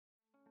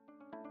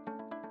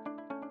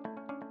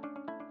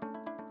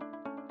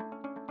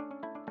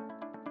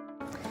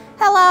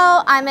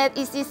Hello, I'm at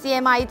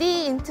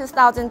ECCMID in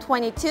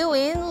 2022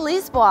 in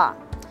Lisboa.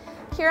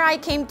 Here I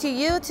came to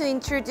you to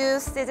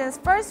introduce Seegene's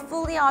first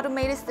fully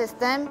automated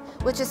system,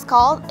 which is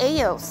called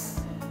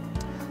AIOS.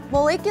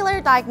 Molecular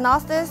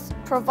diagnostics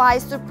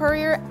provides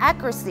superior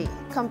accuracy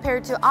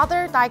compared to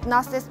other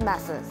diagnostics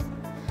methods.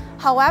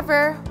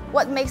 However,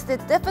 what makes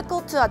it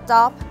difficult to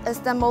adopt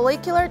is that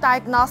molecular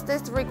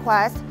diagnostics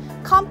requires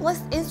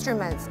complex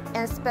instruments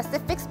and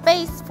specific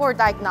space for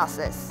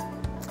diagnosis.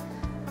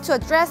 To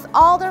address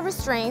all the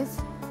restraints,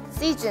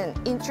 Seegene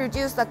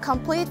introduced a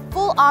complete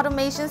full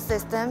automation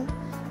system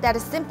that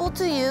is simple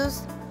to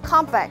use,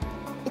 compact,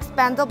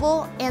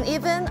 expandable, and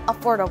even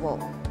affordable.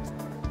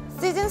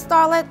 Seegene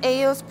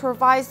STARlet-AIOS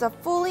provides a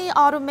fully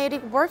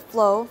automated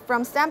workflow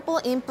from sample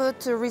input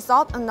to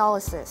result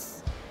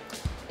analysis.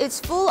 Its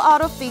full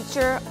auto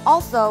feature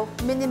also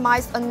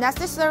minimizes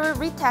unnecessary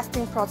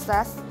retesting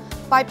process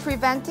by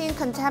preventing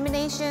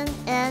contamination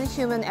and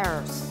human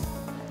errors.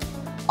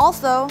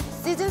 Also,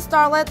 Seegene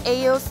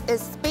STARlet-AIOS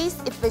is space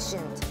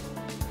efficient.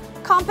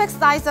 Compact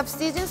size of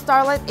Seegene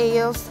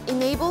STARlet-AIOS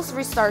enables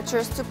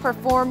researchers to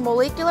perform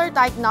molecular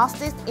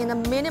diagnostics in a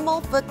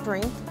minimal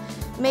footprint,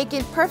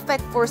 making it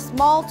perfect for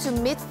small to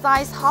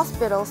mid-sized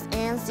hospitals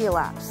and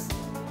C-labs.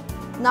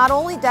 Not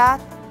only that,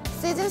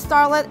 Seegene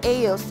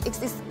STARlet-AIOS is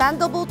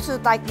expandable to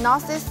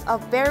diagnosis of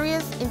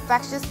various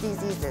infectious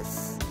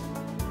diseases.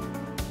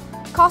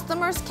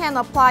 Customers can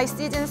apply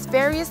Seegene's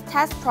various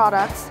test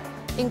products,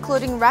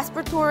 including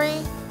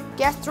respiratory,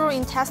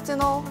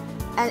 gastrointestinal,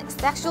 and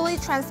sexually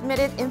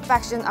transmitted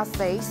infection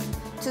assays,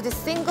 to the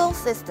single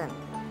system.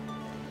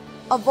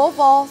 Above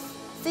all,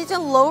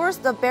 Seegene lowers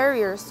the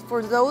barriers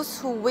for those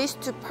who wish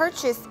to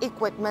purchase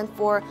equipment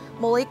for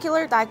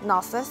molecular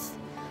diagnosis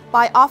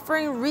by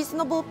offering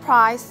reasonable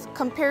price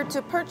compared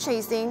to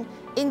purchasing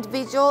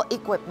individual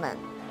equipment.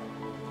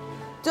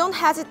 Don't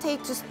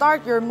hesitate to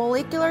start your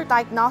molecular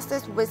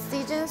diagnostics with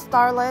Seegene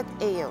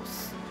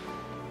STARlet-AIOS.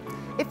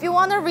 If you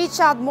want to reach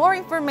out more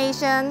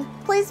information,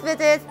 please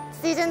visit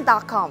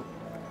Seegene.com.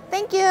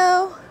 Thank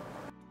you!